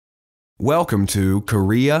Welcome to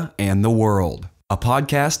Korea and the World, a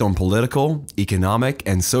podcast on political, economic,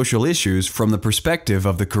 and social issues from the perspective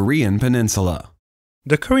of the Korean Peninsula.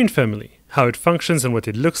 The Korean family, how it functions and what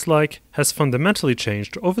it looks like, has fundamentally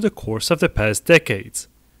changed over the course of the past decades.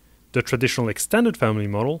 The traditional extended family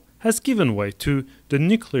model has given way to the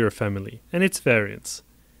nuclear family and its variants.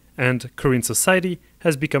 And Korean society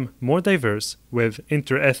has become more diverse, with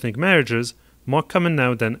inter-ethnic marriages more common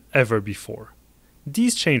now than ever before.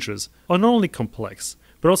 These changes are not only complex,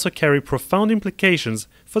 but also carry profound implications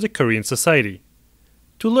for the Korean society.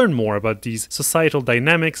 To learn more about these societal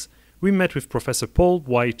dynamics, we met with Professor Paul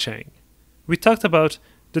Y. Chang. We talked about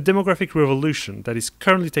the demographic revolution that is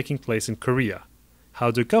currently taking place in Korea,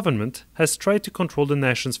 how the government has tried to control the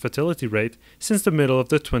nation's fertility rate since the middle of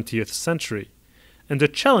the 20th century, and the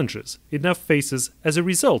challenges it now faces as a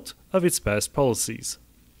result of its past policies.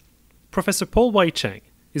 Professor Paul Y. Chang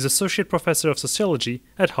is Associate Professor of Sociology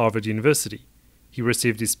at Harvard University. He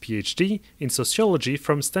received his PhD in Sociology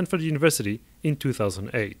from Stanford University in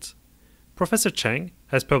 2008. Professor Chang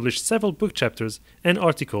has published several book chapters and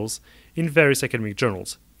articles in various academic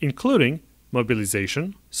journals, including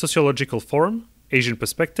Mobilization, Sociological Forum, Asian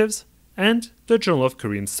Perspectives, and the Journal of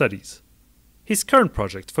Korean Studies. His current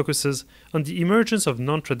project focuses on the emergence of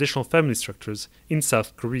non-traditional family structures in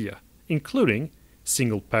South Korea, including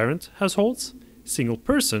single-parent households,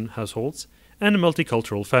 single-person households, and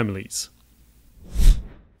multicultural families.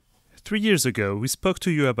 3 years ago, we spoke to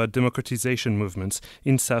you about democratization movements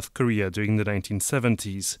in South Korea during the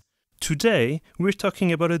 1970s. Today, we're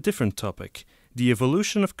talking about a different topic, the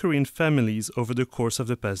evolution of Korean families over the course of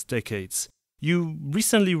the past decades. You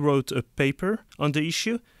recently wrote a paper on the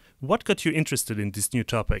issue. What got you interested in this new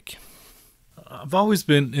topic? I've always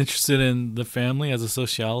been interested in the family as a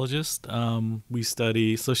sociologist.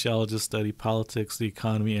 Sociologists study politics, the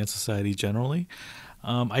economy, and society generally.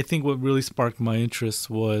 I think what really sparked my interest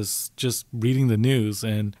was just reading the news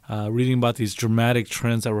and reading about these dramatic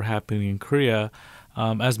trends that were happening in Korea.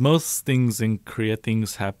 As most things in Korea,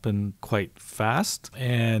 things happen quite fast.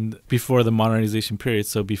 And before the modernization period,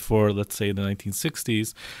 so before, let's say, the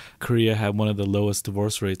 1960s, Korea had one of the lowest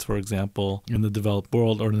divorce rates, for example, in the developed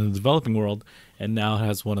world or in the developing world, and now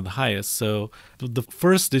has one of the highest. So the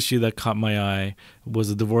first issue that caught my eye was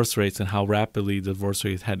the divorce rates and how rapidly the divorce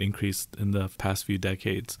rate had increased in the past few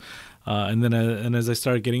decades. And as I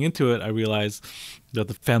started getting into it, I realized that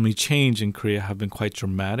the family change in Korea have been quite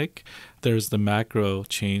dramatic. There's the macro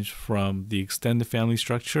change from the extended family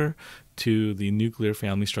structure to the nuclear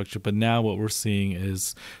family structure. But now what we're seeing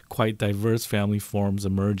is quite diverse family forms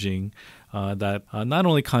emerging that not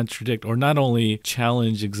only contradict or not only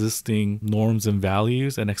challenge existing norms and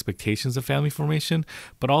values and expectations of family formation,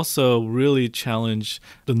 but also really challenge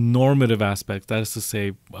the normative aspect. That is to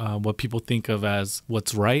say, what people think of as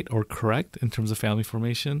what's right or correct in terms of family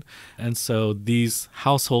formation. And so these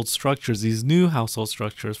household structures, these new household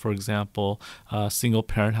structures, for example, single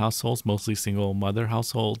parent households, mostly single mother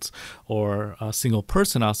households, or single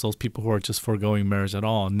person households, people who are just foregoing marriage at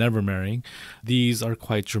all, never marrying. These are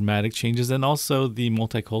quite dramatic changes. And also the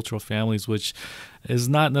multicultural families, which is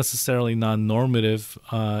not necessarily non-normative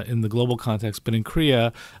in the global context, but in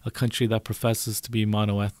Korea, a country that professes to be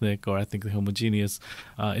monoethnic or ethnically homogeneous,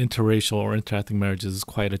 interracial or interethnic marriages is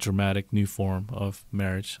quite a dramatic new form of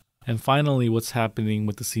marriage. And finally, what's happening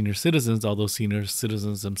with the senior citizens, although senior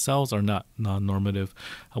citizens themselves are not non-normative,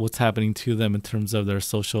 what's happening to them in terms of their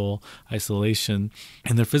social isolation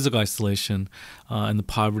and their physical isolation and the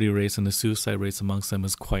poverty rates and the suicide rates amongst them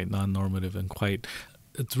is quite non-normative and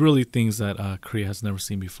it's really things that Korea has never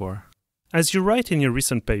seen before. As you write in your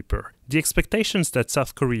recent paper, the expectations that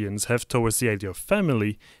South Koreans have towards the idea of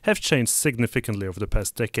family have changed significantly over the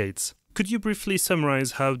past decades. Could you briefly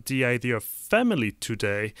summarize how the idea of family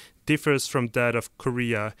today differs from that of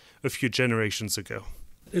Korea a few generations ago?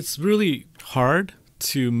 It's really hard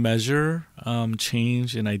to measure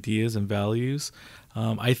change in ideas and values.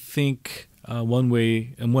 I think one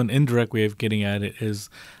way and one indirect way of getting at it is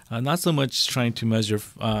not so much trying to measure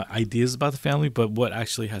ideas about the family, but what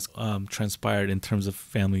actually has transpired in terms of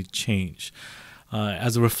family change.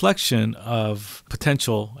 As a reflection of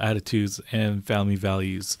potential attitudes and family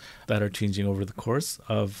values that are changing over the course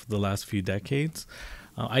of the last few decades.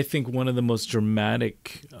 I think one of the most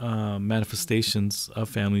dramatic manifestations of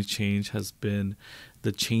family change has been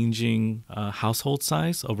the changing household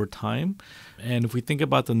size over time. And if we think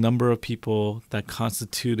about the number of people that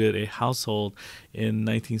constituted a household in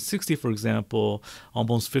 1960, for example,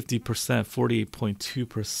 almost 50%,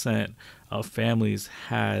 48.2% of families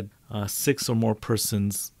had six or more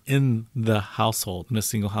persons in the household, in a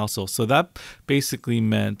single household. So that basically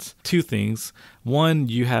meant two things. One,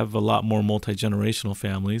 you have a lot more multi-generational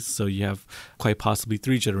families. So you have quite possibly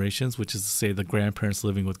three generations, which is to say the grandparents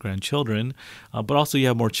living with grandchildren. But also you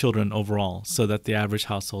have more children overall, so that the average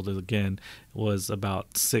household, again, was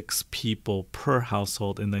about 6 people per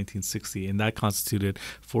household in 1960. And that constituted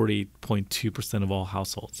 40.2% of all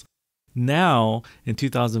households. Now, in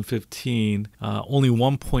 2015, only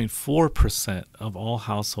 1.4% of all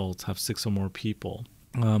households have 6 or more people.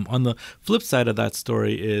 On the flip side of that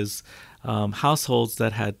story is households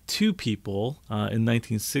that had 2 people in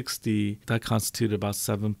 1960, that constituted about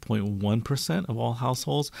 7.1% of all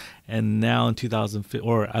households. And now in 2015,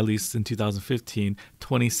 or at least in 2015,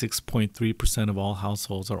 26.3% of all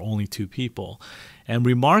households are only 2 people. And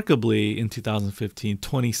remarkably, in 2015,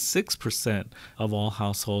 26% of all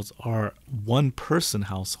households are one-person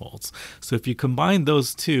households. So if you combine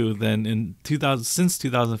those two, then since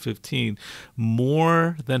 2015,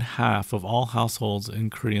 more than half of all households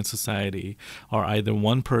in Korean society are either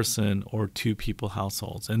one-person or 2-people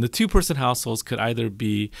households. And the 2-person households could either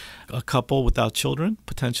be a couple without children,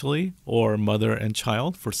 potentially, or mother and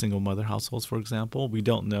child for single-mother households, for example. We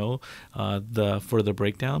don't know the further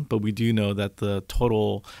breakdown, but we do know that the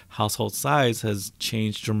total household size has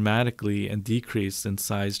changed dramatically and decreased in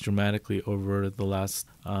size dramatically over the last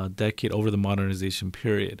decade, over the modernization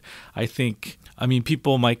period. I mean,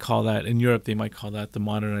 people might call that, in Europe, they might call that the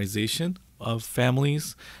modernization of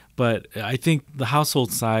families. But I think the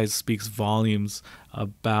household size speaks volumes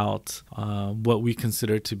about what we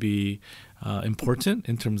consider to be important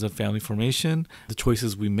in terms of family formation, the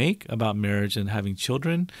choices we make about marriage and having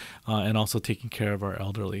children, and also taking care of our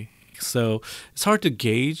elderly. So it's hard to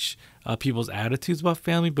gauge people's attitudes about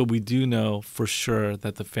family, but we do know for sure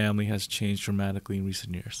that the family has changed dramatically in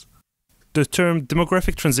recent years. The term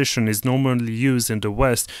demographic transition is normally used in the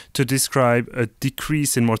West to describe a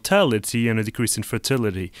decrease in mortality and a decrease in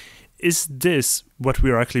fertility. Is this what we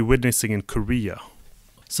are actually witnessing in Korea?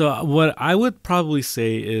 So what I would probably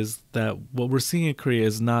say is that what we're seeing in Korea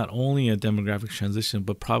is not only a demographic transition,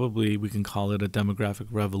 but probably we can call it a demographic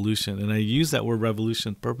revolution. And I use that word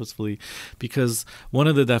revolution purposefully because one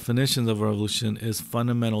of the definitions of revolution is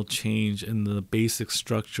fundamental change in the basic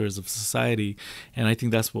structures of society. And I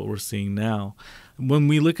think that's what we're seeing now. When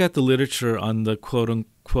we look at the literature on the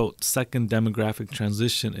quote-unquote second demographic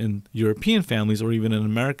transition in European families or even in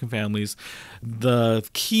American families, the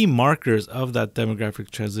key markers of that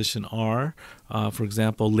demographic transition are, for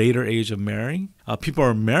example, later age of marrying. People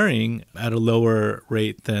are marrying at a lower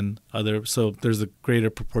rate than others, so there's a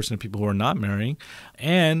greater proportion of people who are not marrying,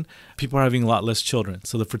 and people are having a lot less children.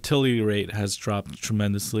 So the fertility rate has dropped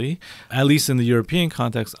tremendously. At least in the European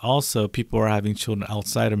context, also, people are having children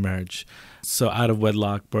outside of marriage. So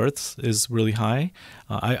out-of-wedlock births is really high.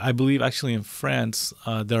 I believe actually in France,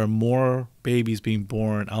 there are more babies being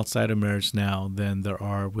born outside of marriage now than there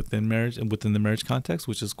are within marriage and within the marriage context,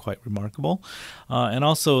 which is quite remarkable. And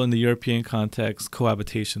also in the European context,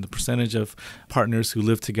 cohabitation, the percentage of partners who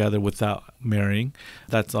live together without marrying,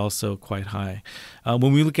 that's also quite high.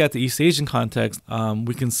 When we look at the East Asian context,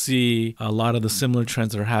 we can see a lot of the similar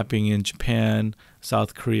trends that are happening in Japan,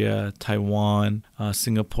 South Korea, Taiwan,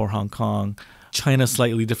 Singapore, Hong Kong. China is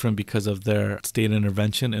slightly different because of their state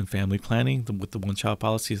intervention and family planning with the one-child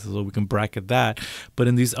policy, so we can bracket that. But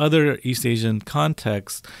in these other East Asian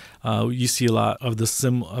contexts, you see a lot of the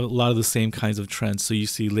same kinds of trends. So you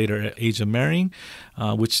see later age of marrying,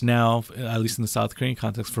 which now, at least in the South Korean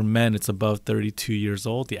context, for men it's above 32 years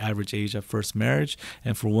old, the average age of first marriage,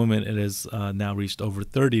 and for women it is now reached over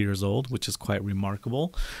 30 years old, which is quite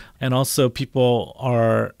remarkable. And also people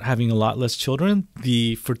are having a lot less children.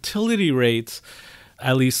 The fertility rates,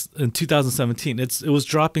 at least in 2017, it was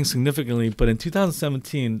dropping significantly, but in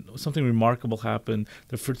 2017, something remarkable happened.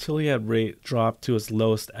 The fertility rate dropped to its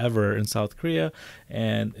lowest ever in South Korea,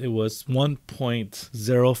 and it was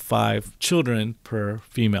 1.05 children per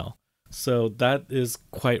female. So that is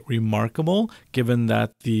quite remarkable, given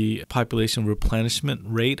that the population replenishment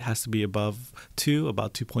rate has to be above 2,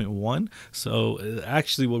 about 2.1. So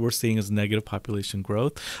actually what we're seeing is negative population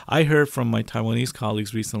growth. I heard from my Taiwanese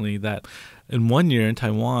colleagues recently that in 1 year in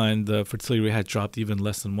Taiwan, the fertility rate had dropped even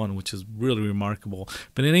less than 1, which is really remarkable.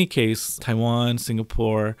 But in any case, Taiwan,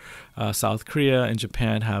 Singapore, South Korea, and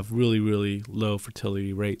Japan have really, really low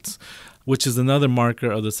fertility rates, which is another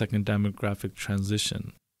marker of the second demographic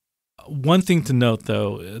transition. One thing to note,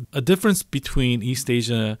 though, a difference between East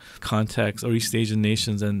Asia context or East Asian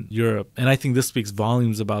nations and Europe, and I think this speaks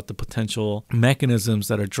volumes about the potential mechanisms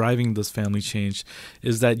that are driving this family change,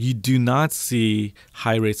 is that you do not see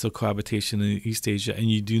high rates of cohabitation in East Asia,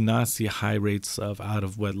 and you do not see high rates of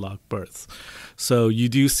out-of-wedlock births. So you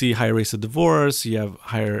do see higher rates of divorce, you have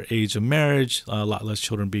higher age of marriage, a lot less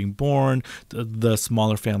children being born, the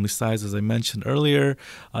smaller family size, as I mentioned earlier.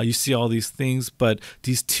 You see all these things, but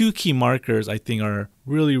these two key markers, I think, are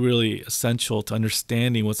really, really essential to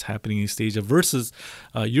understanding what's happening in East Asia versus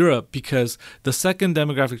Europe, because the second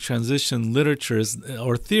demographic transition literature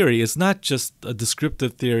or theory is not just a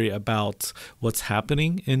descriptive theory about what's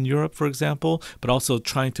happening in Europe, for example, but also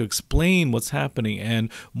trying to explain what's happening.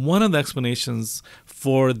 And one of the explanations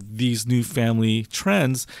for these new family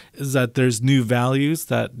trends is that there's new values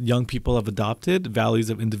that young people have adopted, values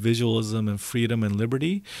of individualism and freedom and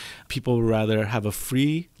liberty. People would rather have a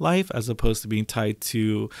free life as opposed to being tied to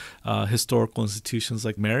historical institutions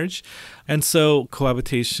like marriage. And so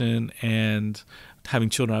cohabitation and having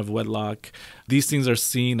children out of wedlock, these things are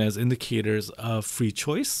seen as indicators of free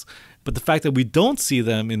choice. But the fact that we don't see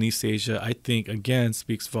them in East Asia, I think, again,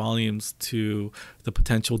 speaks volumes to the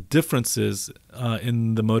potential differences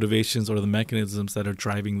in the motivations or the mechanisms that are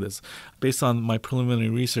driving this. Based on my preliminary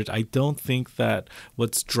research, I don't think that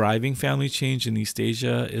what's driving family change in East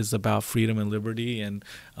Asia is about freedom and liberty and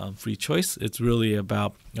free choice. It's really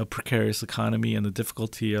about a precarious economy and the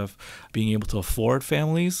difficulty of being able to afford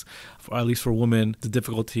families, or at least for women, the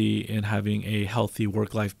difficulty in having a healthy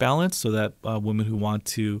work-life balance so that women who want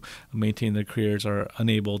to maintain their careers are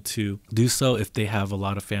unable to do so if they have a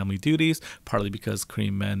lot of family duties, partly because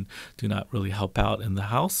Korean men do not really help out in the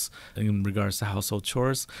house in regards to household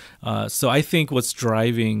chores. So I think what's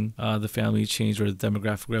driving the family change or the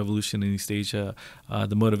demographic revolution in East Asia,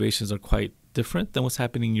 the motivations are quite different than what's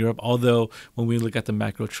happening in Europe, although when we look at the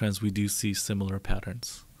macro trends, we do see similar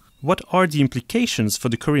patterns. What are the implications for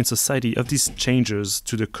the Korean society of these changes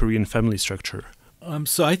to the Korean family structure?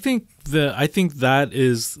 So I think that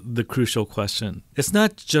is the crucial question. It's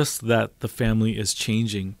not just that the family is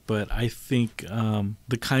changing, but I think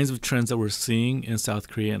the kinds of trends that we're seeing in South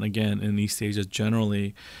Korea and again in East Asia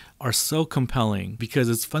generally are so compelling because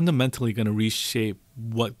it's fundamentally going to reshape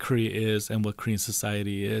what Korea is and what Korean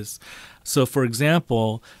society is. So, for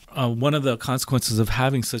example, one of the consequences of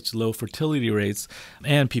having such low fertility rates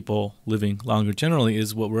and people living longer generally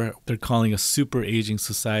is what they're calling a super aging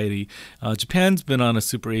society. Japan's been on a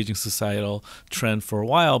super aging societal trend for a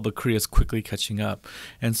while, but Korea's quickly catching up.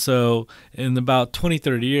 And so in about 20,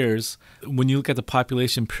 30 years, when you look at the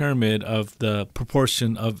population pyramid of the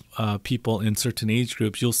proportion of people in certain age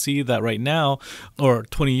groups, you'll see that right now, or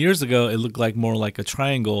 20 years ago, it looked like more like a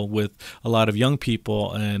triangle with a lot of young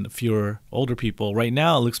people and fewer older people. Right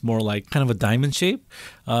now, it looks more like kind of a diamond shape.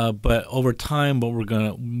 But over time, what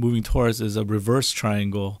we're moving towards is a reverse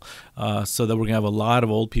triangle, so that we're gonna have a lot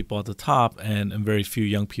of old people at the top and very few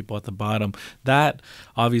young people at the bottom. That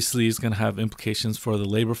obviously is gonna have implications for the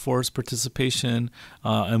labor force participation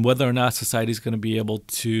and whether or not society is going to be able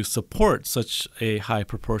to support such a high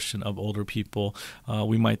proportion of older people.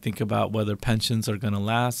 We might think about whether pensions are going to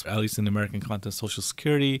last, at least in the American context, Social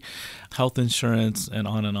Security, health insurance, and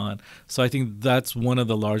on and on. So I think that's one of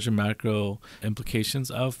the larger macro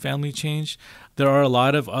implications of family change. There are a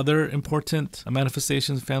lot of other important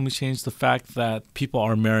manifestations of family change. The fact that people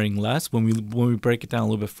are marrying less. When we break it down a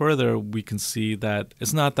little bit further, we can see that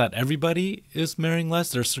it's not that everybody is marrying less.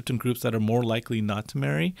 There are certain groups that are more likely not to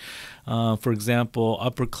marry. For example,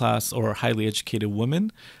 upper class or highly educated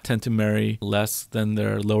women tend to marry less than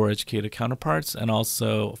their lower educated counterparts. And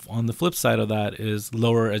also on the flip side of that is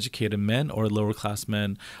lower educated men or lower class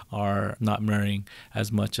men are not marrying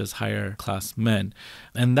as much as higher class men.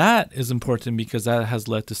 And that is important because that has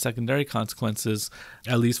led to secondary consequences,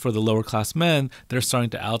 at least for the lower class men. They're starting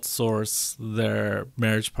to outsource their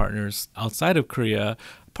marriage partners outside of Korea,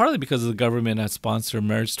 partly because the government had sponsored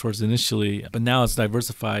marriage tours initially, but now it's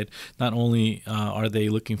diversified. Not only are they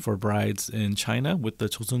looking for brides in China with the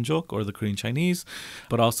Chosunjok or the Korean Chinese,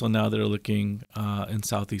 but also now they're looking in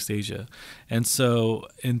Southeast Asia. And so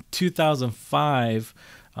in 2005,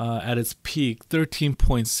 at its peak,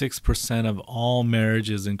 13.6% of all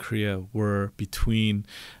marriages in Korea were between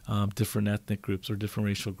different ethnic groups or different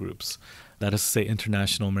racial groups. That is to say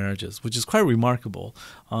international marriages, which is quite remarkable.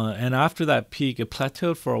 And after that peak, it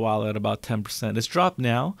plateaued for a while at about 10%. It's dropped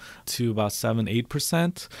now to about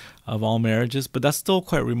 7-8% of all marriages, but that's still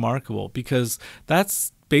quite remarkable because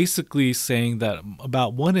that's basically saying that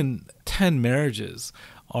about 1 in 10 marriages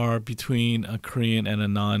are between a Korean and a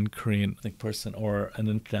non-Korean person or an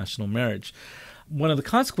international marriage. one of the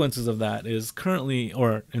consequences of that is currently,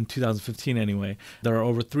 or in 2015 anyway, there are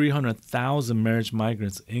over 300,000 marriage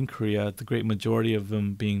migrants in Korea, the great majority of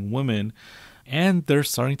them being women, and they're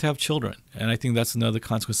starting to have children. And I think that's another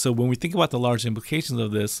consequence. So when we think about the large implications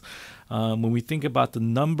of this, when we think about the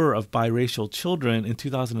number of biracial children, in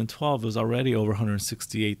 2012, it was already over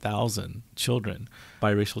 168,000 children,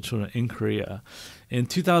 biracial children in Korea. In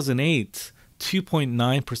 2008,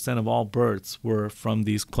 2.9% of all births were from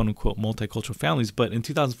these quote-unquote multicultural families. But in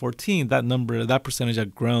 2014, that percentage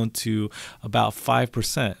had grown to about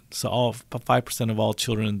 5%. So 5% of all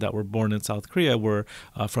children that were born in South Korea were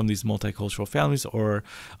from these multicultural families, or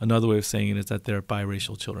another way of saying it is that they're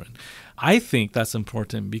biracial children. I think that's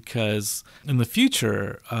important because in the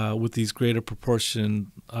future, with these greater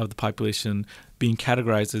proportion of the population being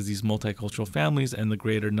categorized as these multicultural families and the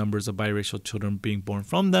greater numbers of biracial children being born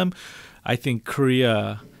from them, I think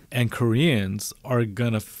Korea and Koreans are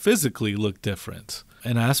going to physically look different.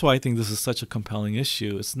 And that's why I think this is such a compelling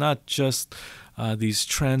issue. It's not just these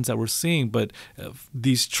trends that we're seeing, but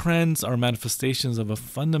these trends are manifestations of a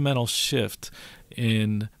fundamental shift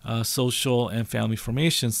in social and family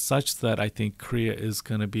formation, such that I think Korea is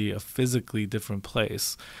going to be a physically different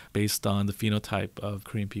place based on the phenotype of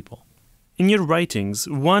Korean people. In your writings,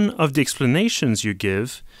 one of the explanations you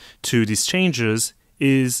give to these changes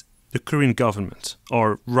is the Korean government,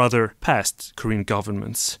 or rather past Korean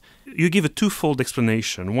governments. You give a twofold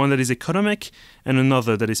explanation, one that is economic and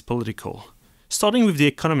another that is political. Starting with the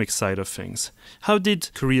economic side of things, how did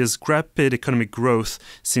Korea's rapid economic growth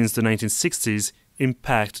since the 1960s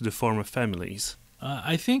impact the former families?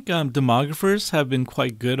 I think demographers have been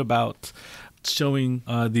quite good about showing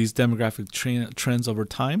these demographic trends over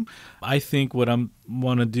time. I think what I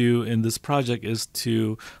want to do in this project is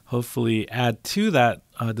to hopefully add to that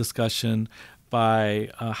discussion by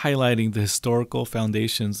highlighting the historical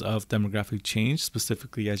foundations of demographic change,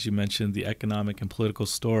 specifically, as you mentioned, the economic and political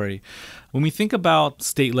story. When we think about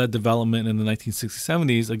state-led development in the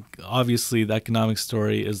 1960s, 70s, obviously the economic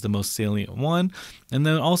story is the most salient one. And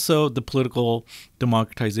then also the political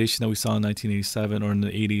democratization that we saw in 1987 or in the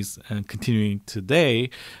 80s and continuing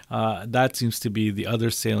today, that seems to be the other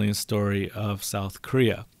salient story of South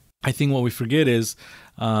Korea. I think what we forget is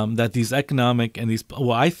that these economic and these,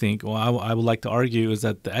 I would like to argue is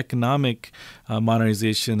that the economic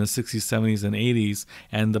modernization in the 60s, 70s, and 80s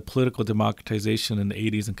and the political democratization in the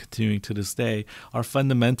 80s and continuing to this day are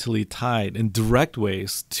fundamentally tied in direct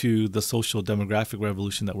ways to the social demographic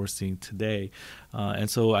revolution that we're seeing today. And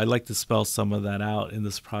so I'd like to spell some of that out in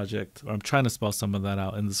this project, or I'm trying to spell some of that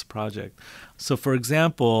out in this project. So, for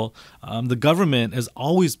example, the government has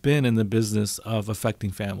always been in the business of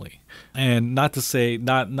affecting family. And not to say,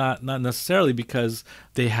 not necessarily because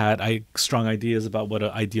they had strong ideas about what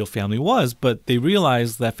an ideal family was, but they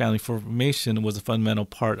realized that family formation was a fundamental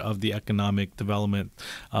part of the economic development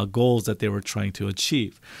goals that they were trying to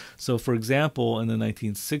achieve. So, for example, in the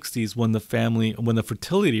 1960s, when the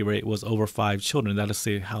fertility rate was over 5 children, that is to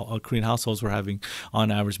say how Korean households were having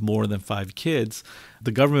on average more than 5 kids,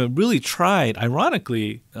 the government really tried,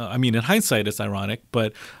 ironically, in hindsight it's ironic,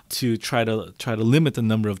 but to try to limit the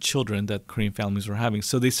number of children that Korean families were having.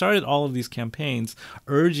 So they started all of these campaigns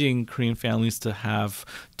urging Korean families to have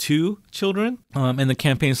 2 children. And the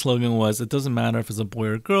campaign slogan was, it doesn't matter if it's a boy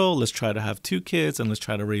or a girl, let's try to have 2 kids and let's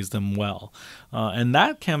try to raise them well. And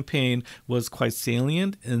that campaign was quite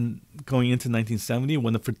salient in going into 1970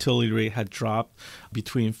 when the fertility rate had dropped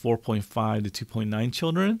between 4.5 to 2.9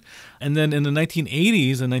 children. And then in the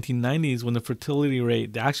 1980s and 1990s, when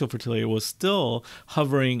the actual fertility rate was still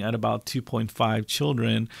hovering at about 2.5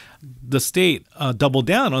 children, the state doubled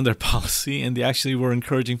down on their policy and they actually were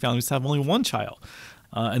encouraging families to have only 1 child.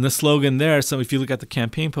 And the slogan there, so if you look at the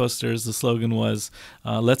campaign posters, the slogan was,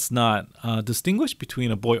 let's not distinguish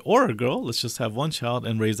between a boy or a girl. Let's just have 1 child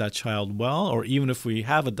and raise that child well. Or even if we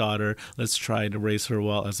have a daughter, let's try to raise her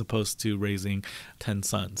well as opposed to raising 10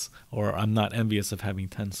 sons. Or I'm not envious of having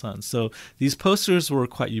 10 sons. So these posters were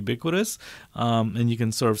quite ubiquitous, and you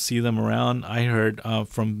can sort of see them around. I heard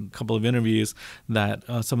from a couple of interviews that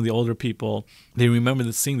some of the older people, they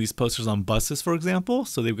remember seeing these posters on buses, for example.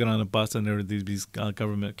 So they would get on a bus and there were these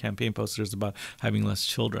government campaign posters about having less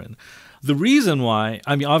children. The reason why,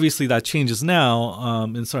 obviously that changes now,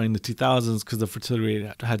 starting in the 2000s because the fertility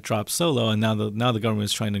rate had dropped so low, and now the government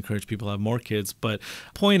is trying to encourage people to have more kids. But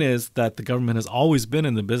point is that the government has always been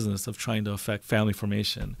in the business of trying to affect family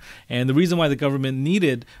formation. And the reason why the government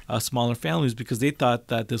needed smaller families because they thought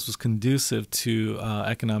that this was conducive to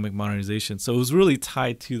economic modernization. So it was really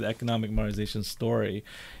tied to the economic modernization story.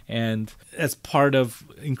 And as part of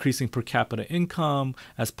increasing per capita income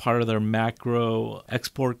as part of their macro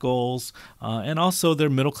export goals, and also their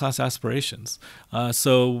middle class aspirations.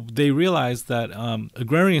 So they realized that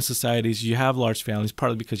agrarian societies, you have large families,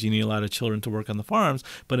 partly because you need a lot of children to work on the farms,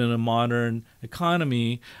 but in a modern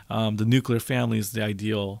economy, the nuclear family is the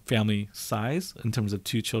ideal family size in terms of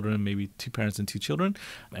 2 children, maybe 2 parents and 2 children.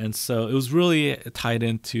 And so it was really tied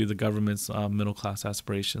into the government's middle class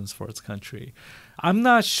aspirations for its country. I'm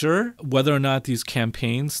not sure whether or not these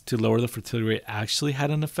campaigns to lower the fertility rate actually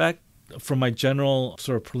had an effect. From my general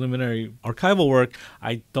sort of preliminary archival work,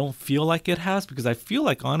 I don't feel like it has, because I feel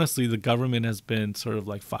like, honestly, the government has been sort of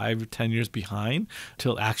like 5 or 10 years behind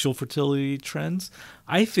till actual fertility trends.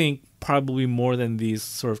 I think probably more than these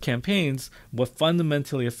sort of campaigns, what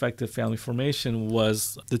fundamentally affected family formation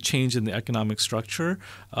was the change in the economic structure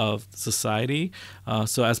of society.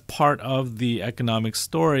 So as part of the economic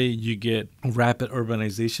story, you get rapid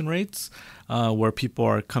urbanization rates, where people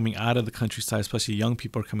are coming out of the countryside, especially young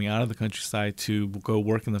people are coming out of the countryside to go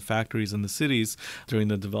work in the factories in the cities during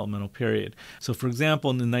the developmental period. So, for example,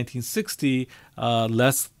 in 1960,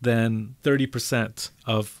 less than 30%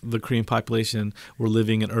 of the Korean population were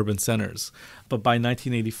living in urban centers. But by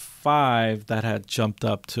 1985, that had jumped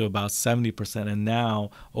up to about 70%, and now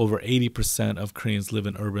over 80% of Koreans live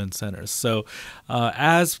in urban centers. So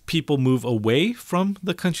as people move away from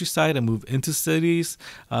the countryside and move into cities,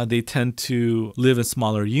 they tend to live in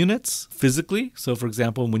smaller units physically. So, for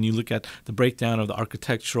example, when you look at the breakdown of the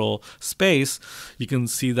architectural space, you can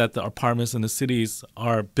see that the apartments in the cities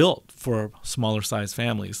are built for smaller size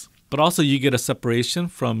families. But also you get a separation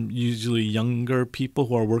from usually younger people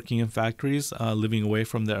who are working in factories, living away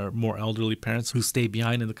from their more elderly parents who stay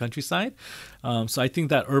behind in the countryside. So I think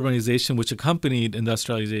that urbanization, which accompanied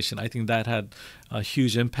industrialization, I think that had a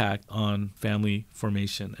huge impact on family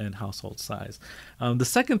formation and household size. The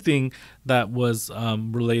second thing that was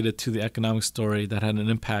related to the economic story that had an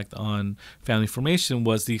impact on family formation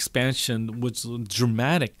was the expansion, which was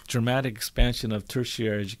dramatic expansion of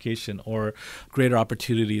tertiary education, or greater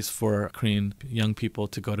opportunities for Korean young people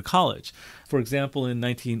to go to college. For example, in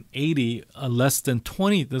 1980, less than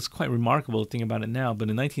 20, that's quite remarkable to think about it now,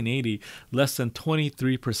 but in 1980, less than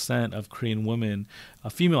 23% of Korean women,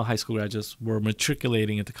 female high school graduates, were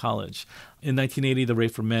matriculating into college. In 1980, the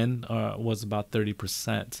rate for men was about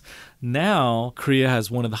 30%. Now, Korea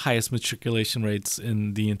has one of the highest matriculation rates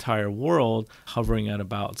in the entire world, hovering at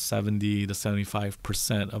about 70 to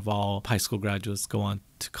 75% of all high school graduates go on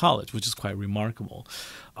to college, which is quite remarkable.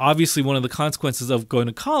 Obviously, one of the consequences of going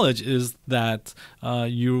to college is that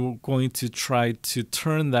you're going to try to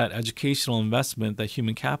turn that educational investment, that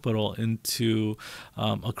human capital, into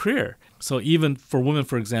a career. So even for women,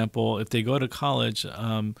 for example, if they go to college,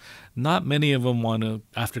 not many of them want to,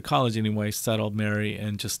 after college anyway, settle, marry,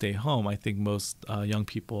 and just stay home. I think most young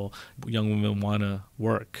women want to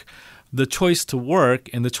work. The choice to work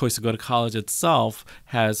and the choice to go to college itself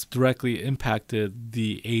has directly impacted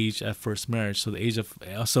the age at first marriage. So the age of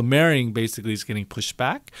marrying basically is getting pushed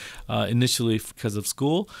back initially because of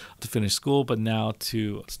school, to finish school, but now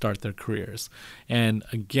to start their careers. And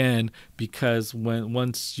again, because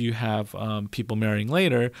once you have people marrying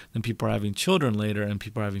later, then people are having children later, and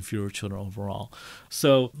people are having fewer children overall.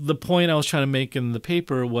 So the point I was trying to make in the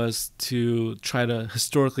paper was to try to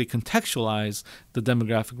historically contextualize the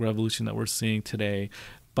demographic revolution that we're seeing today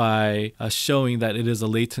by showing that it is a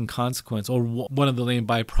latent consequence, or one of the main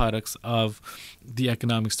byproducts of the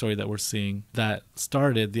economic story that we're seeing, that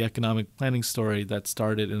started, the economic planning story that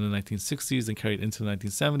started in the 1960s and carried into the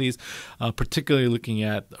 1970s, particularly looking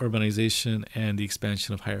at urbanization and the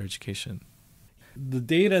expansion of higher education. The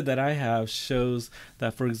data that I have shows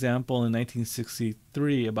that, for example, in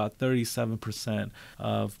 1963, about 37%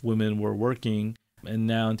 of women were working. And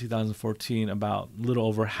now in 2014, about a little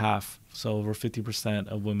over half, so over 50%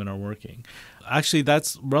 of women are working. Actually,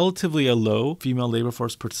 that's relatively a low female labor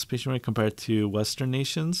force participation rate compared to Western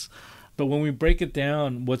nations. But when we break it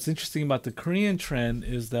down, what's interesting about the Korean trend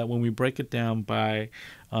is that when we break it down by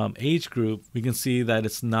age group, we can see that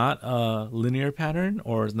it's not a linear pattern,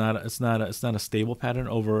 or it's not a stable pattern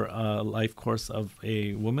over a life course of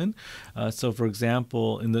a woman. So, for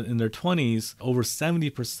example, in their 20s, over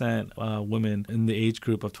 70% women in the age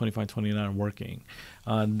group of 25-29 are working.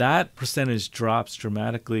 That percentage drops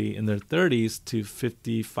dramatically in their 30s to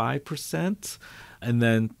 55%. And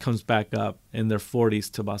then comes back up in their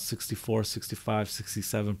 40s to about 64, 65,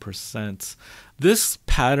 67%. This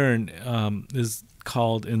pattern is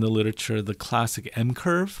called in the literature the classic M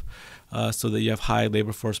curve. so that you have high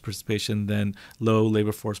labor force participation, then low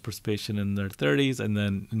labor force participation in their 30s, and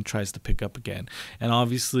then tries to pick up again. And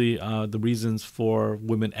obviously, the reasons for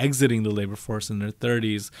women exiting the labor force in their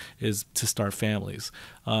 30s is to start families.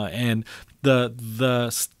 And the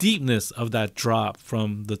steepness of that drop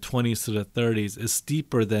from the 20s to the 30s is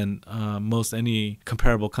steeper than most any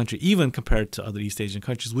comparable country, even compared to other East Asian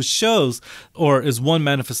countries, which shows or is one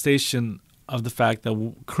manifestation of the fact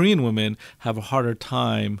that Korean women have a harder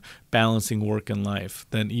time balancing work and life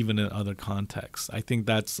than even in other contexts. I think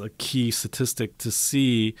that's a key statistic to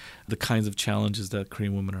see the kinds of challenges that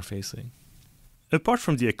Korean women are facing. Apart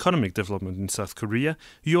from the economic development in South Korea,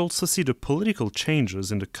 you also see the political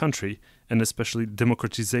changes in the country, and especially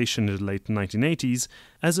democratization in the late 1980s,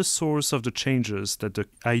 as a source of the changes that the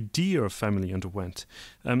idea of family underwent.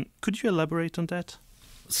 Could you elaborate on that?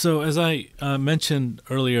 So as I mentioned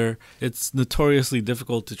earlier, it's notoriously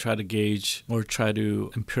difficult to try to gauge or try to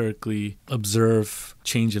empirically observe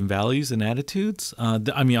change in values and attitudes.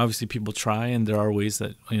 I mean, obviously people try, and there are ways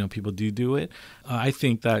that people do it. I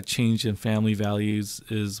think that change in family values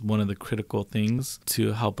is one of the critical things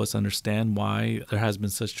to help us understand why there has been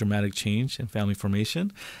such dramatic change in family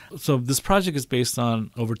formation. So this project is based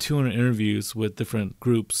on over 200 interviews with different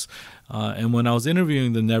groups. And when I was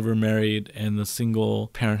interviewing the never married and the single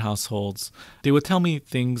parent households, they would tell me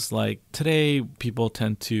things like, today people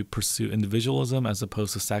tend to pursue individualism as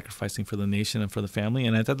opposed to sacrificing for the nation and for the family.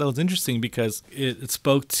 And I thought that was interesting because it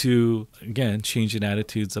spoke to, again, changing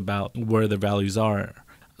attitudes about where the values are.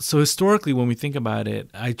 So historically, when we think about it,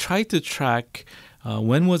 I tried to track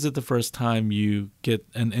when was it the first time you get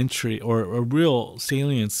an entry or a real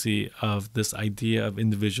saliency of this idea of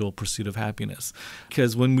individual pursuit of happiness?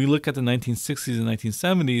 Because when we look at the 1960s and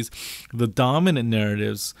 1970s, the dominant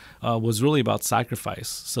narratives was really about sacrifice.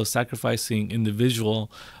 So sacrificing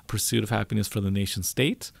individual pursuit of happiness for the nation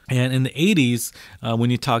state. And in the 80s,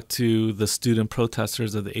 when you talk to the student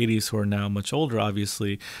protesters of the 80s who are now much older,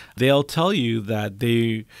 obviously, they'll tell you that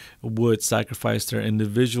they would sacrifice their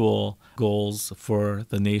individual goals for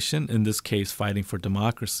the nation, in this case, fighting for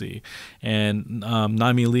democracy. And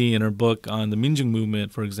Nami Lee, in her book on the Minjung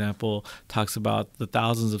movement, for example, talks about the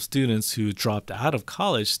thousands of students who dropped out of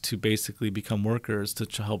college to basically become workers,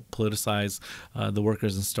 to help politicize the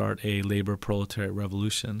workers and start a labor proletariat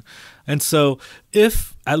revolution. And so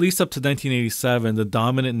if, at least up to 1987, the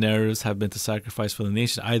dominant narratives have been to sacrifice for the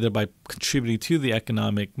nation, either by contributing to the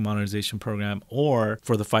economic modernization program or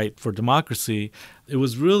for the fight for democracy, it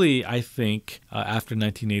was really, I think, after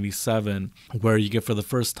 1987, where you get for the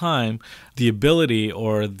first time the ability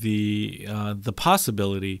or the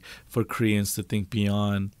possibility for Koreans to think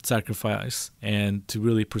beyond sacrifice and to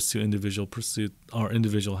really pursue individual pursuit or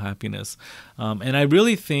individual happiness. And I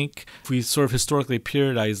really think, if we sort of historically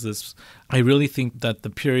periodize this, I really think that the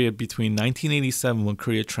period between 1987, when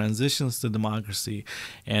Korea transitions to democracy,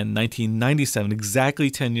 and 1997, exactly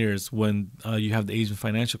 10 years when you have the Asian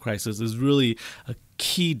financial crisis, is really a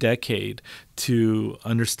key decade to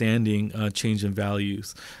understanding change in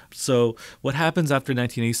values. So what happens after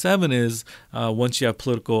 1987 is once you have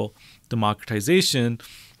political democratization,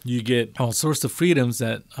 you get all sorts of freedoms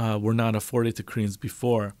that were not afforded to Koreans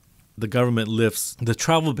before. The government lifts the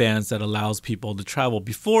travel bans that allows people to travel.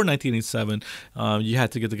 Before 1987, you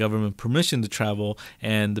had to get the government permission to travel,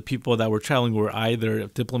 and the people that were traveling were either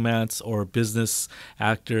diplomats or business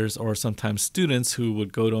actors or sometimes students who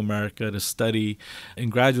would go to America to study in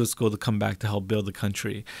graduate school to come back to help build the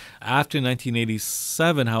country. After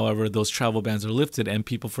 1987, however, those travel bans are lifted, and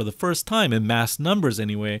people for the first time, in mass numbers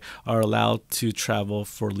anyway, are allowed to travel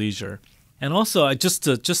for leisure. And also, just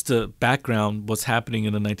to background what's happening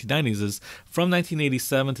in the 1990s is from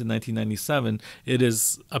 1987 to 1997, it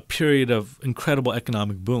is a period of incredible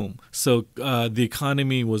economic boom. So the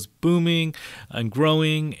economy was booming and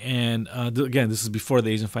growing. And again, this is before the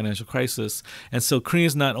Asian financial crisis. And so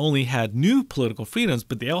Koreans not only had new political freedoms,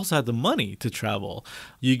 but they also had the money to travel.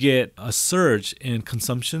 You get a surge in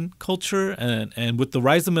consumption culture, and with the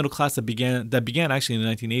rise of the middle class that began actually in the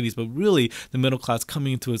 1980s, but really the middle class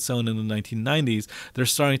coming into its own in the 1990s, they're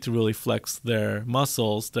starting to really flex their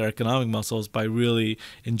muscles, their economic muscles, by really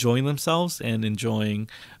enjoying themselves and enjoying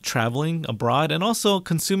traveling abroad and also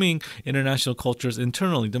consuming international cultures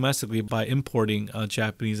internally, domestically, by importing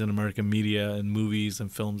Japanese and American media and movies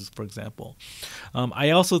and films, for example.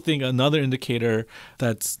 I also think another indicator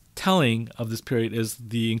that's telling of this period is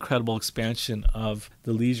the incredible expansion of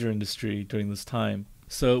the leisure industry during this time.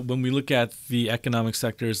 So when we look at the economic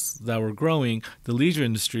sectors that were growing, the leisure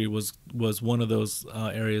industry was one of those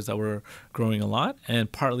areas that were growing a lot,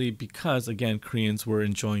 and partly because, again, Koreans were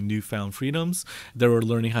enjoying newfound freedoms. They were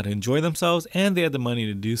learning how to enjoy themselves, and they had the money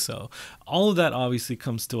to do so. All of that obviously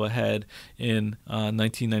comes to a head in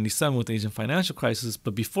 1997 with the Asian financial crisis,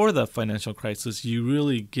 but before the financial crisis, you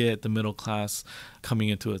really get the middle class coming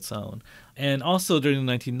into its own. And also during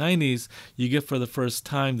the 1990s, you get for the first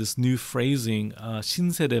time this new phrasing,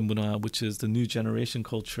 신세대 문화, which is the new generation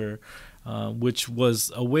culture, which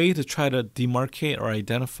was a way to try to demarcate or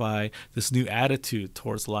identify this new attitude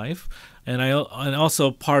towards life. And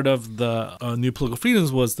also part of the new political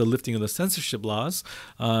freedoms was the lifting of the censorship laws.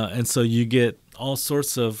 And so you get all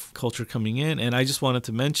sorts of culture coming in. And I just wanted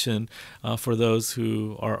to mention, for those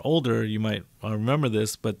who are older, you might remember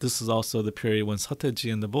this, but this is also the period when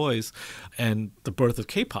Seo and the Boys and the birth of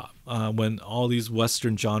K-pop, when all these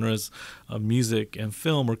Western genres of music and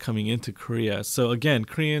film were coming into Korea. So again,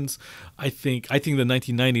 Koreans, I think the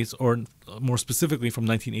 1990s, or more specifically from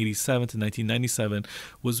 1987 to 1997,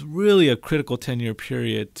 was really a critical 10-year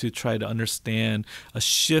period to try to understand a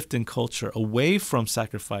shift in culture away from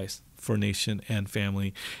sacrifice for nation and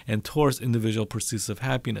family and towards individual pursuits of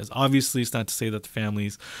happiness. Obviously, it's not to say that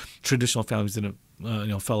the traditional families didn't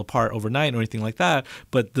fell apart overnight or anything like that,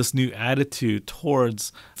 but this new attitude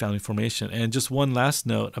towards family formation. And just one last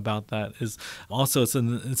note about that is also it's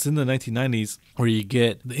in the 1990s where you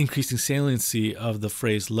get the increasing saliency of the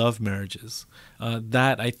phrase love marriages.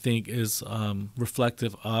 That, I think, is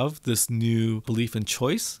reflective of this new belief in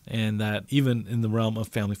choice, and that even in the realm of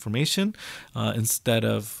family formation, instead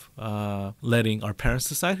of letting our parents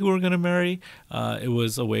decide who we're going to marry, it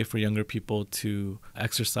was a way for younger people to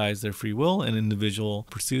exercise their free will and individual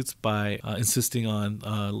pursuits by insisting on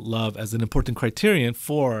love as an important criterion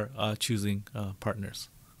for choosing partners.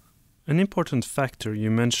 An important factor you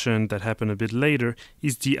mentioned that happened a bit later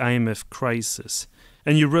is the IMF crisis.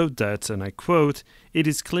 And you wrote that, and I quote, "It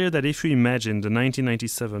is clear that if you imagine the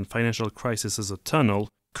 1997 financial crisis as a tunnel,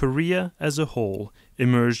 Korea as a whole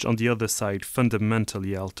emerged on the other side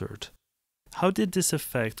fundamentally altered." How did this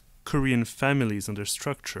affect Korean families and their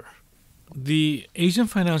structure? The Asian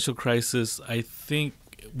financial crisis, I think,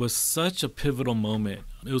 was such a pivotal moment.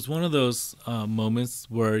 It was one of those moments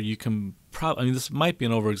where you can this might be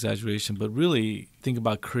an over-exaggeration, but really think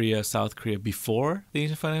about Korea, South Korea before the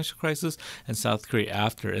Asian financial crisis and South Korea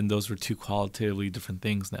after, and those were two qualitatively different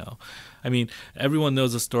things now. I mean, everyone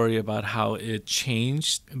knows the story about how it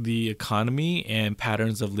changed the economy and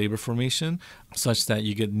patterns of labor formation such that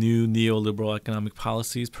you get new neoliberal economic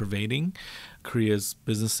policies pervading Korea's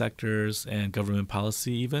business sectors and government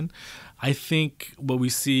policy even. I think what we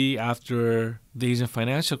see after the Asian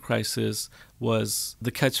financial crisis was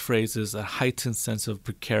the catchphrase is a heightened sense of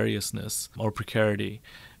precariousness or precarity.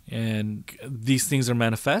 And these things are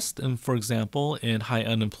manifest, and for example, in high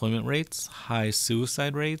unemployment rates, high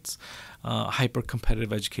suicide rates,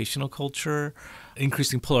 hyper-competitive educational culture,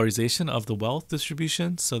 increasing polarization of the wealth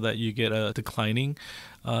distribution so that you get a declining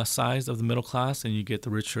size of the middle class and you get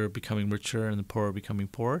the richer becoming richer and the poorer becoming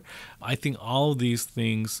poorer. I think all of these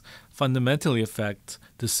things fundamentally affect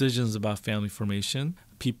decisions about family formation.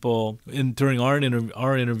 People, during our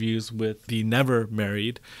interviews with the never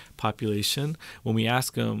married population, when we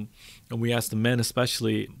ask them, and we ask the men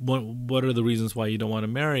especially, what are the reasons why you don't want to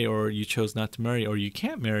marry, or you chose not to marry, or you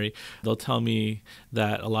can't marry, they'll tell me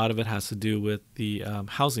that a lot of it has to do with the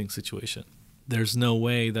housing situation. There's no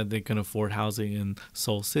way that they can afford housing in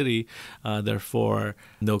Seoul City. Therefore,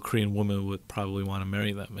 no Korean woman would probably want to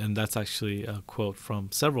marry them. And that's actually a quote from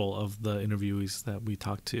several of the interviewees that we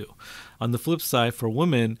talked to. On the flip side, for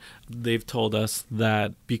women, they've told us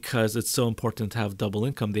that because it's so important to have double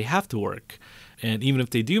income, they have to work. And even if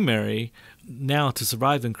they do marry, now to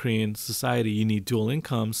survive in Korean society, you need dual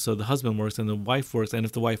incomes. So the husband works and the wife works. And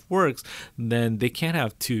if the wife works, then they can't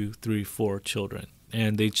have 2, 3, 4 children.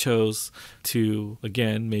 And they chose to,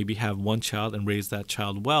 again, maybe have one child and raise that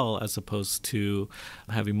child well, as opposed to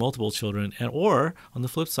having multiple children, or on the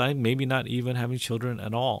flip side, maybe not even having children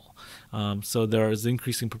at all. So there is an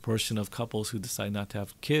increasing proportion of couples who decide not to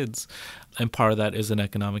have kids, and part of that is an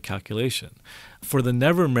economic calculation. For the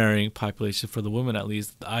never marrying population, for the women at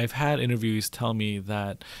least, I've had interviewees tell me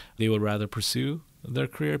that they would rather pursue their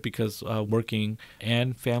career because working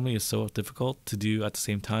and family is so difficult to do at the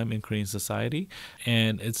same time in Korean society.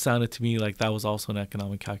 And it sounded to me like that was also an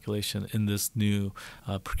economic calculation in this new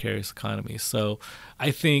precarious economy. So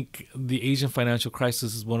I think the Asian financial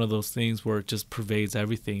crisis is one of those things where it just pervades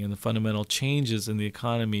everything, and the fundamental changes in the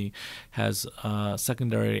economy has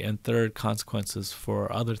secondary and third consequences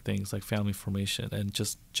for other things like family formation and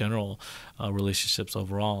just general relationships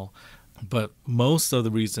overall. But most of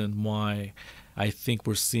the reason why I think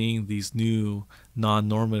we're seeing these new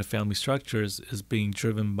non-normative family structures is being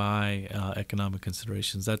driven by economic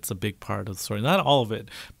considerations. That's a big part of the story. Not all of it,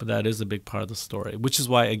 but that is a big part of the story, which is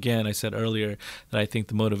why, again, I said earlier that I think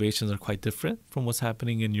the motivations are quite different from what's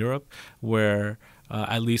happening in Europe, where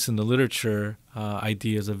at least in the literature,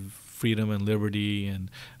 ideas of freedom and liberty and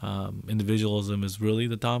individualism is really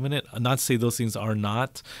the dominant. Not to say those things are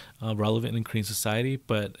not relevant in Korean society,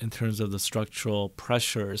 but in terms of the structural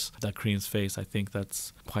pressures that Koreans face, I think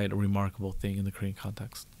that's quite a remarkable thing in the Korean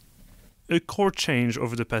context. A core change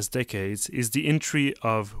over the past decades is the entry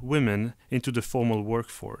of women into the formal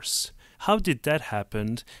workforce. How did that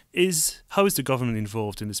happen? How is the government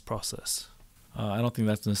involved in this process? I don't think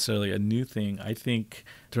that's necessarily a new thing. I think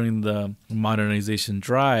during the modernization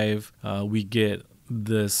drive, we get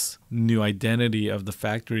this new identity of the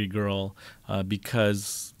factory girl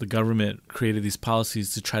because the government created these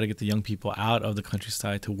policies to try to get the young people out of the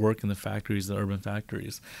countryside to work in the factories, the urban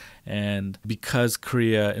factories. And because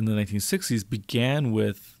Korea in the 1960s began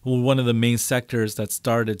with one of the main sectors that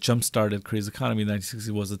jump-started Korea's economy in the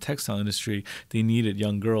 1960s was the textile industry, they needed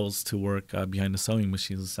young girls to work behind the sewing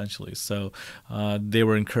machines, essentially. So they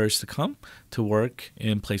were encouraged to come to work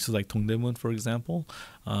in places like Dongdaemun, for example.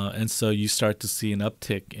 And so you start to see an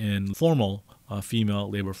uptick in formal female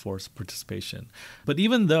labor force participation. But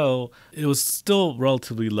even though it was still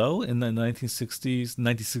relatively low in the 1960s,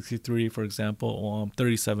 1963, for example,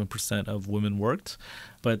 37% of women worked.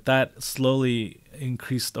 But that slowly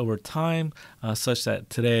increased over time, such that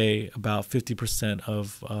today about 50%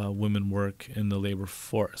 of women work in the labor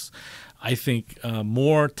force. I think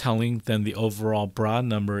more telling than the overall broad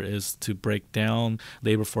number is to break down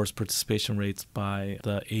labor force participation rates by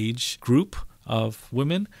the age group of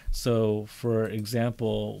women. So, for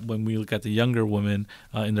example, when we look at the younger women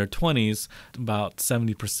in their 20s, about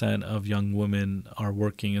 70% of young women are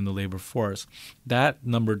working in the labor force. That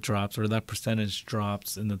number drops, or that percentage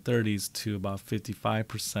drops in the 30s to about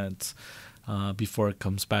 55%. Before it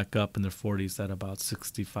comes back up in their 40s at about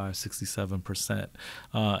 65, 67%.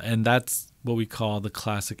 And that's what we call the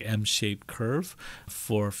classic M-shaped curve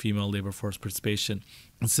for female labor force participation.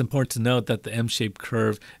 It's important to note that the M-shaped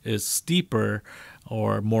curve is steeper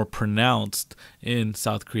or more pronounced in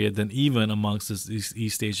South Korea than even amongst its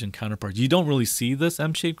East Asian counterparts. You don't really see this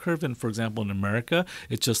M-shaped curve, and for example, in America,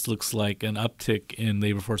 it just looks like an uptick in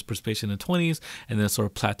labor force participation in the 20s, and then sort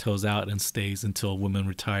of plateaus out and stays until women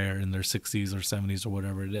retire in their 60s or 70s or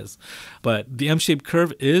whatever it is. But the M-shaped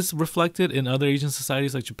curve is reflected in other Asian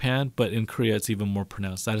societies like Japan, but in Korea, it's even more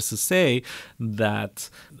pronounced. That is to say that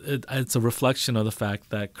it's a reflection of the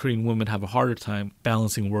fact that Korean women have a harder time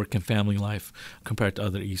balancing work and family life compared to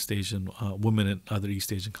other East Asian women in other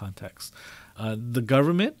East Asian contexts. The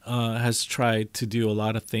government has tried to do a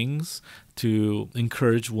lot of things to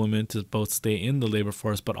encourage women to both stay in the labor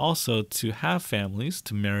force, but also to have families,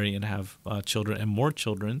 to marry and have children and more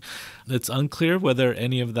children. It's unclear whether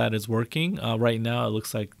any of that is working. Right now, it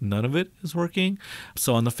looks like none of it is working.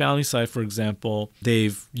 So on the family side, for example,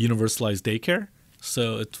 they've universalized daycare.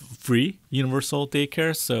 So it's free universal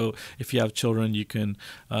daycare. So if you have children, you can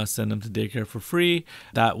send them to daycare for free.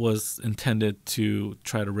 That was intended to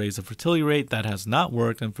try to raise the fertility rate. That has not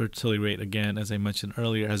worked. And fertility rate, again, as I mentioned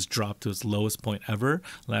earlier, has dropped to its lowest point ever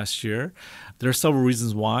last year. There are several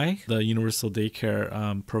reasons why the universal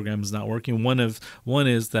daycare program is not working. One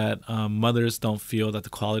is that mothers don't feel that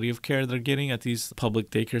the quality of care they're getting at these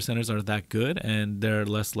public daycare centers are that good, and they're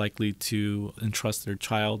less likely to entrust their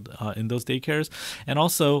child in those daycares. And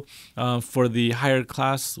also, for the higher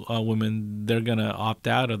class women, they're going to opt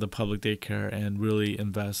out of the public daycare and really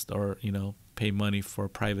invest or, pay money for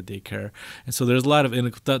private daycare. And so there's a lot of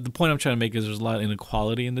the point I'm trying to make is there's a lot of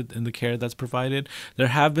inequality in the care that's provided. There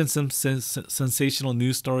have been some sensational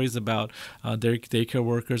news stories about daycare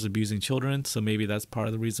workers abusing children, so maybe that's part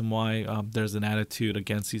of the reason why there's an attitude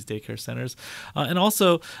against these daycare centers. And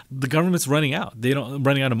also, the government's running out.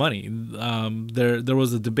 Running out of money. There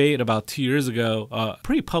was a debate about 2 years ago, a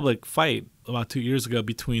pretty public fight about 2 years ago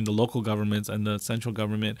between the local governments and the central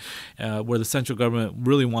government, where the central government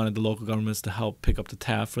really wanted the local governments to help pick up the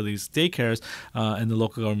tab for these daycares, and the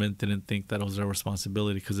local government didn't think that it was their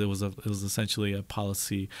responsibility because it was essentially a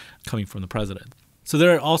policy coming from the president. So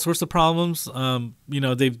there are all sorts of problems.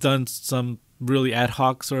 They've done some really ad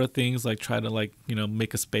hoc sort of things, like try to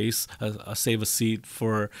make a space, save a seat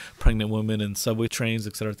for pregnant women in subway trains,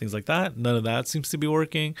 et cetera, things like that. None of that seems to be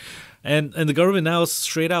working. And the government now is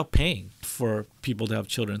straight out paying for people to have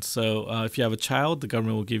children. So if you have a child, the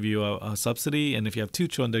government will give you a subsidy. And if you have 2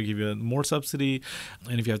 children, they'll give you more subsidy.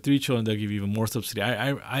 And if you have 3 children, they'll give you even more subsidy.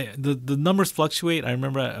 The numbers fluctuate. I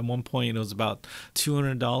remember at one point it was about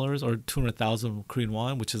 $200 or 200,000 Korean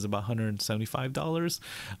won, which is about $175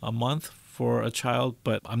 a month for a child,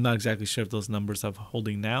 but I'm not exactly sure if those numbers are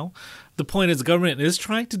holding now. The point is the government is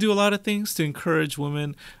trying to do a lot of things to encourage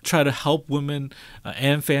women, try to help women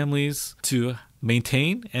and families to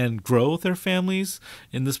maintain and grow their families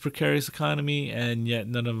in this precarious economy, and yet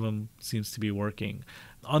none of them seems to be working.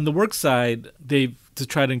 On the work side, to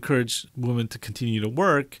try to encourage women to continue to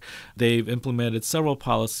work, they've implemented several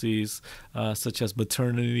policies such as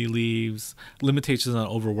maternity leaves, limitations on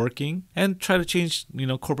overworking, and try to change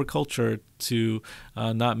corporate culture to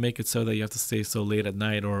not make it so that you have to stay so late at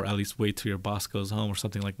night, or at least wait till your boss goes home or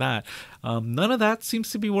something like that. None of that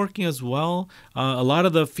seems to be working as well. A lot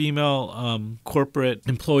of the female corporate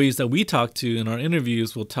employees that we talk to in our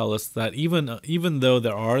interviews will tell us that even though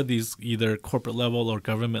there are these either corporate level or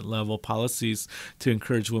government level policies to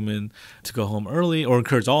encourage women to go home early, or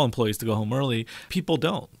encourage all employees to go home early, people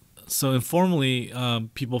don't. So informally,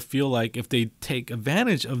 people feel like if they take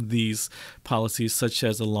advantage of these policies, such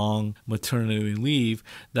as a long maternity leave,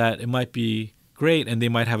 that it might be great and they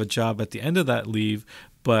might have a job at the end of that leave,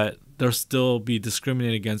 but they'll still be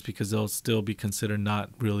discriminated against because they'll still be considered not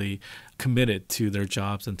really committed to their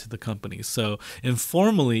jobs and to the company. So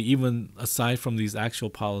informally, even aside from these actual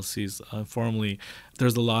policies, informally,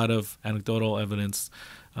 there's a lot of anecdotal evidence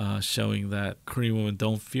showing that Korean women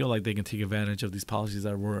don't feel like they can take advantage of these policies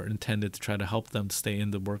that were intended to try to help them stay in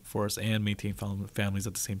the workforce and maintain families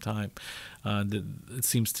at the same time. It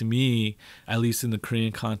seems to me, at least in the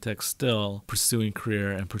Korean context, still pursuing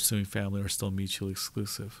career and pursuing family are still mutually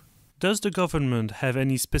exclusive. Does the government have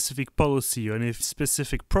any specific policy or any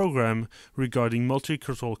specific program regarding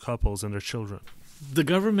multicultural couples and their children? The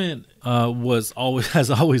government has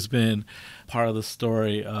always been part of the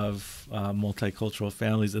story of multicultural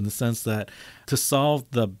families, in the sense that to solve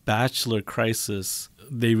the bachelor crisis,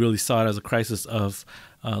 they really saw it as a crisis of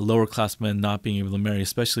lower class men not being able to marry,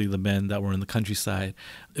 especially the men that were in the countryside.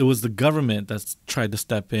 It was the government that tried to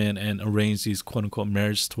step in and arrange these quote unquote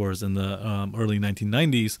marriage tours in the early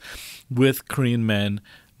 1990s with Korean men,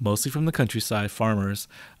 mostly from the countryside, farmers,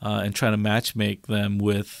 and trying to matchmake them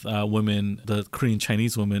with women, the Korean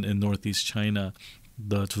Chinese women in northeast China,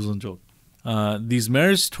 the Joseonjok. These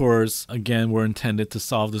marriage tours, again, were intended to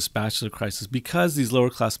solve this bachelor crisis because these lower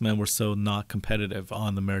class men were so not competitive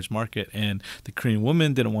on the marriage market, and the Korean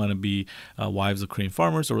women didn't want to be wives of Korean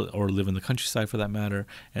farmers or live in the countryside for that matter,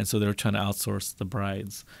 and so they were trying to outsource the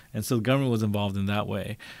brides. And so the government was involved in that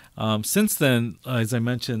way. Since then, as I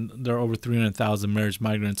mentioned, there are over 300,000 marriage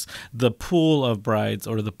migrants. The pool of brides,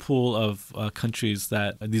 or the pool of countries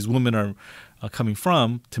that these women are coming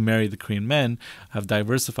from to marry the Korean men, have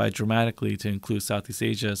diversified dramatically to include Southeast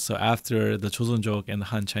Asia. So after the Joseonjok and the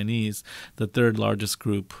Han Chinese, the third largest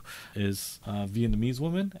group is Vietnamese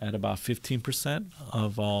women at about 15%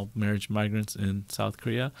 of all marriage migrants in South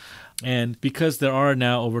Korea. And because there are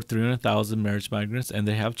now over 300,000 marriage migrants and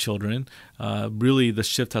they have children, really the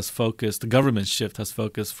government shift has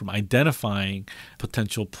focused from identifying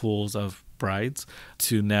potential pools of brides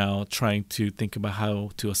to now trying to think about how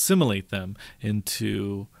to assimilate them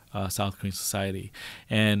into South Korean society.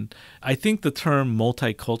 And I think the term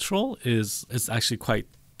multicultural is actually quite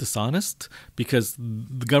dishonest, because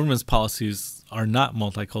the government's policies are not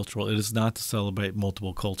multicultural. It is not to celebrate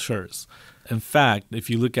multiple cultures. In fact, if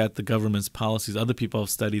you look at the government's policies, other people have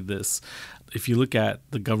studied this. If you look at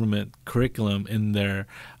the government curriculum in their,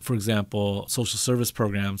 for example, social service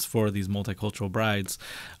programs for these multicultural brides,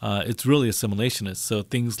 it's really assimilationist. So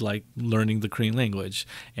things like learning the Korean language,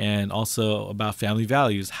 and also about family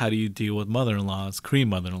values. How do you deal with mother-in-laws, Korean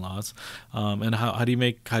mother-in-laws, and how do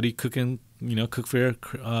you cook for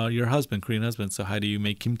your husband, Korean husband. So how do you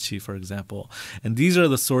make kimchi, for example? And these are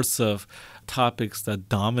the sorts of topics that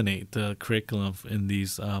dominate the curriculum in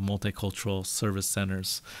these multicultural service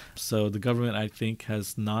centers. So the government, I think,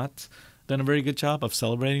 has not done a very good job of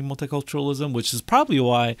celebrating multiculturalism, which is probably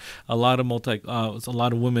why a lot of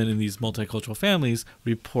women in these multicultural families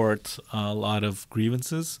report a lot of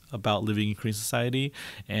grievances about living in Korean society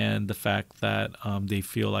and the fact that they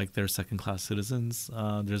feel like they're second-class citizens.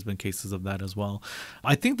 There's been cases of that as well.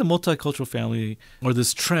 I think the multicultural family, or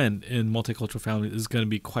this trend in multicultural families, is going to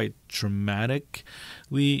be quite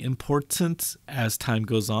dramatically important as time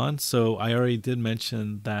goes on. So I already did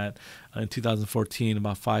mention that in 2014,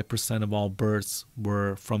 about 5% of all births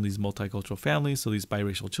were from these multicultural families, so these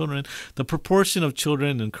biracial children. The proportion of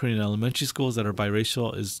children in Korean elementary schools that are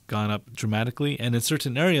biracial has gone up dramatically. And in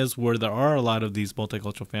certain areas where there are a lot of these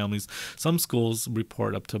multicultural families, some schools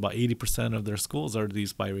report up to about 80% of their schools are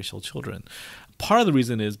these biracial children. Part of the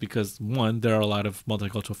reason is because, one, there are a lot of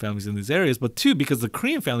multicultural families in these areas, but two, because the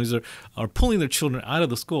Korean families are pulling their children out of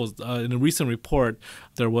the schools. In a recent report,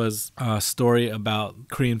 there was a story about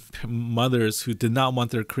Korean mothers who did not want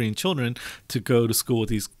their Korean children to go to school with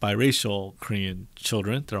these biracial Korean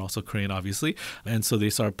children. They're also Korean, obviously. And so they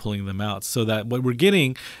started pulling them out. So that what we're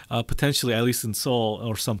getting, potentially, at least in Seoul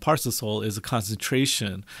or some parts of Seoul, is a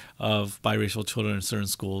concentration of biracial children in certain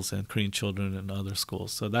schools and Korean children in other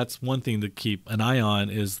schools. So that's one thing to keep an eye on,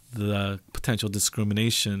 is the potential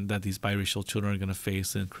discrimination that these biracial children are going to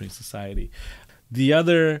face in Korean society. The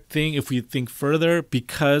other thing, if we think further,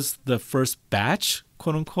 because the first batch,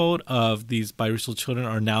 quote unquote, of these biracial children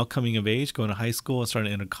are now coming of age, going to high school and starting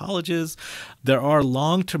to enter colleges, there are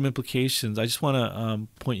long-term implications. I just want to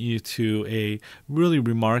point you to a really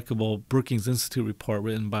remarkable Brookings Institute report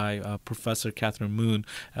written by Professor Catherine Moon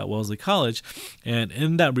at Wellesley College. And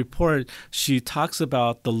in that report, she talks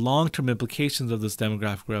about the long-term implications of this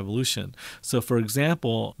demographic revolution. So, for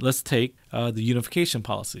example, let's take the unification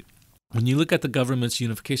policy. When you look at the government's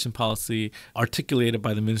unification policy articulated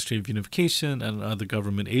by the Ministry of Unification and other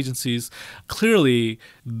government agencies, clearly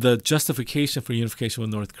the justification for unification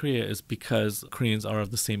with North Korea is because Koreans are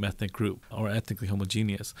of the same ethnic group or ethnically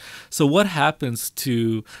homogeneous. So what happens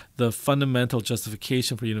to the fundamental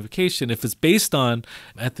justification for unification if it's based on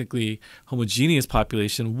ethnically homogeneous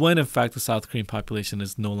population when in fact the South Korean population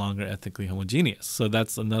is no longer ethnically homogeneous? So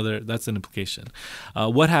that's an implication.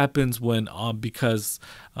 What happens when because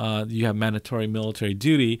you have mandatory military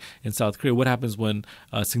duty in South Korea? What happens when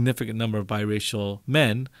a significant number of biracial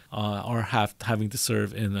men are having to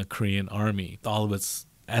serve in the Korean army? All of its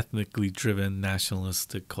ethnically driven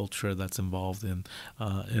nationalistic culture that's involved in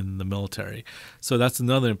the military. So that's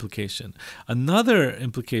another implication. Another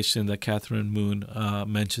implication that Catherine Moon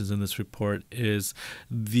mentions in this report is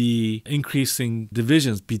the increasing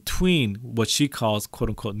divisions between what she calls, quote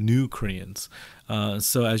unquote, new Koreans.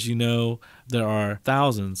 So as you know, there are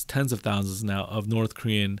thousands, tens of thousands now of North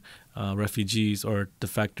Korean refugees or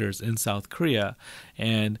defectors in South Korea.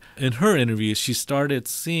 And in her interviews, she started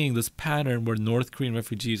seeing this pattern where North Korean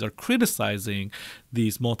refugees are criticizing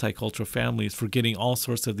these multicultural families for getting all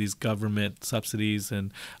sorts of these government subsidies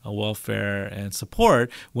and welfare and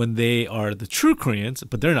support when they are the true Koreans,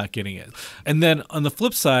 but they're not getting it. And then on the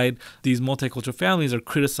flip side, these multicultural families are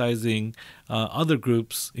criticizing other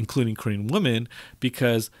groups, including Korean women,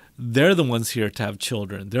 because they're the ones here to have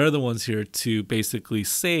children. They're the ones here to basically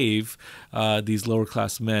save these lower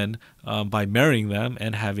class men by marrying them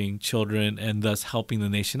and having children, and thus helping the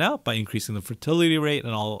nation out by increasing the fertility rate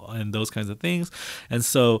and those kinds of things. And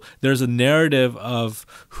so there's a narrative of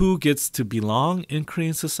who gets to belong in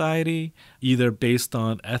Korean society, either based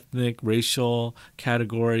on ethnic, racial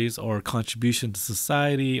categories or contribution to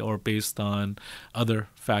society, or based on other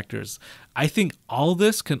factors. I think all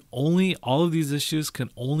of these issues can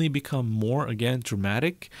only become more, again,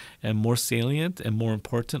 dramatic and more salient and more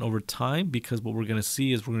important over time, because what we're going to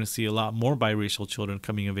see is a lot more biracial children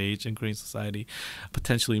coming of age in Korean society,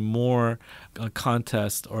 potentially more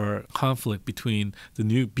contest or conflict between the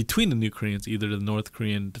new Koreans, either the North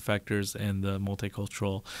Korean defectors and the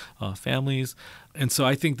multicultural families. And so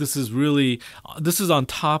I think this is on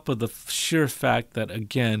top of the sheer fact that,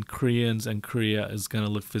 again, Koreans and Korea is going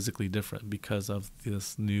to look physically different because of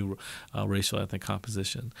this new racial ethnic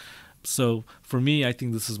composition. So for me, I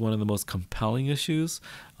think this is one of the most compelling issues,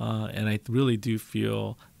 and I really do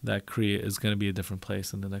feel that Korea is going to be a different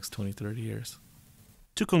place in the next 20, 30 years.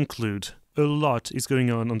 To conclude, a lot is going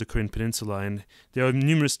on the Korean Peninsula, and there are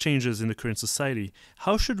numerous changes in the Korean society.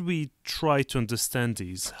 How should we try to understand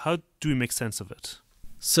these? How do we make sense of it?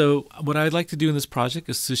 So what I'd like to do in this project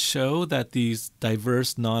is to show that these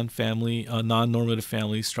diverse non-normative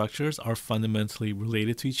family structures are fundamentally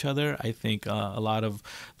related to each other. I think a lot of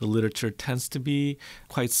the literature tends to be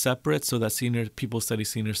quite separate, so that people study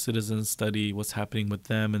senior citizens, study what's happening with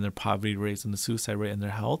them and their poverty rates and the suicide rate and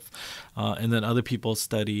their health. And then other people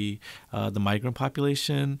study the migrant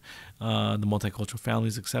population, the multicultural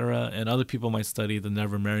families, etc. And other people might study the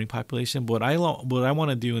never marrying population. But what I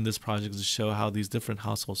want to do in this project is to show how these different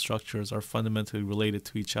household structures are fundamentally related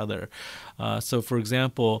to each other. So, for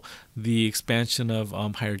example, the expansion of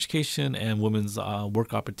higher education and women's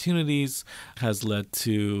work opportunities has led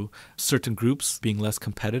to certain groups being less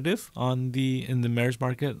competitive in the marriage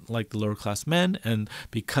market, like the lower class men. And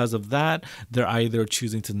because of that, they're either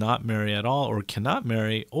choosing to not marry at all or cannot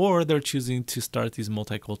marry, or they're choosing to start these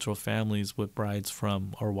multicultural families with brides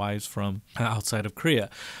from or wives from outside of Korea.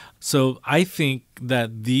 So I think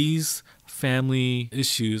that these family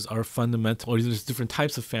issues are fundamental, or there's different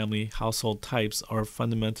types of family, household types are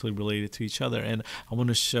fundamentally related to each other. And I want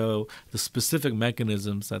to show the specific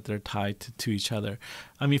mechanisms that they're tied to each other.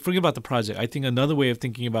 I mean, forget about the project. I think another way of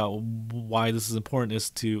thinking about why this is important is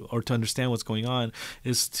to understand what's going on,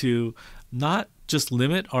 is to not just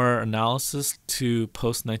limit our analysis to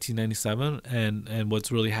post-1997 and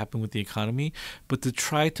what's really happened with the economy, but to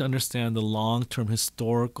try to understand the long-term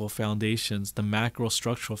historical foundations, the macro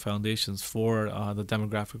structural foundations for the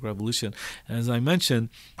demographic revolution. And as I mentioned,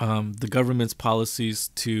 the government's policies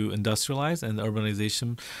to industrialize and the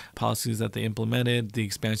urbanization policies that they implemented, the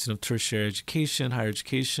expansion of tertiary education, higher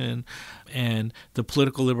education, and the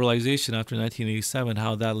political liberalization after 1987,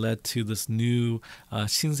 how that led to this new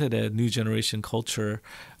신세대, new generation culture,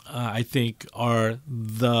 I think are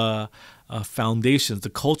the foundations, the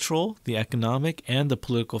cultural, the economic, and the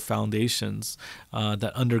political foundations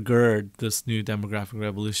that undergird this new demographic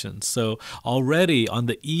revolution. So already on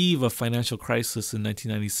the eve of financial crisis in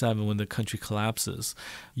 1997, when the country collapses,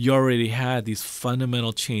 you already had these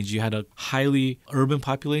fundamental change. You had a highly urban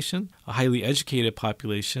population, a highly educated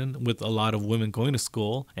population with a lot of women going to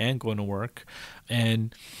school and going to work,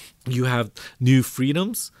 and you have new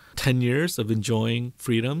freedoms, 10 years of enjoying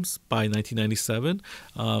freedoms by 1997.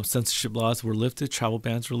 Censorship laws were lifted, travel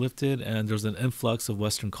bans were lifted, and there's an influx of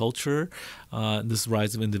Western culture, this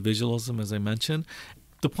rise of individualism, as I mentioned.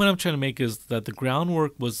 The point I'm trying to make is that the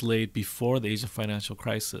groundwork was laid before the Asian financial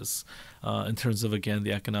crisis in terms of, again,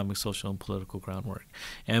 the economic, social, and political groundwork.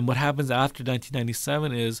 And what happens after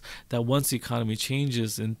 1997 is that once the economy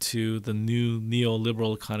changes into the new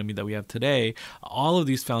neoliberal economy that we have today, all of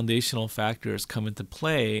these foundational factors come into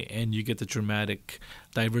play, and you get the dramatic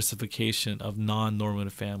diversification of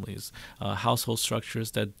non-normative families, household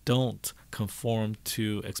structures that don't conform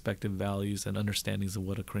to expected values and understandings of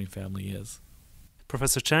what a Korean family is.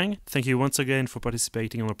 Professor Chang, thank you once again for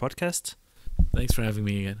participating on our podcast. Thanks for having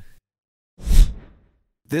me again.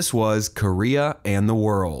 This was Korea and the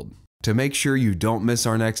World. To make sure you don't miss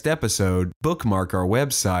our next episode, bookmark our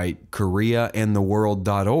website,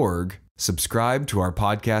 koreaandtheworld.org, subscribe to our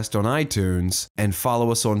podcast on iTunes, and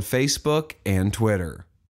follow us on Facebook and Twitter.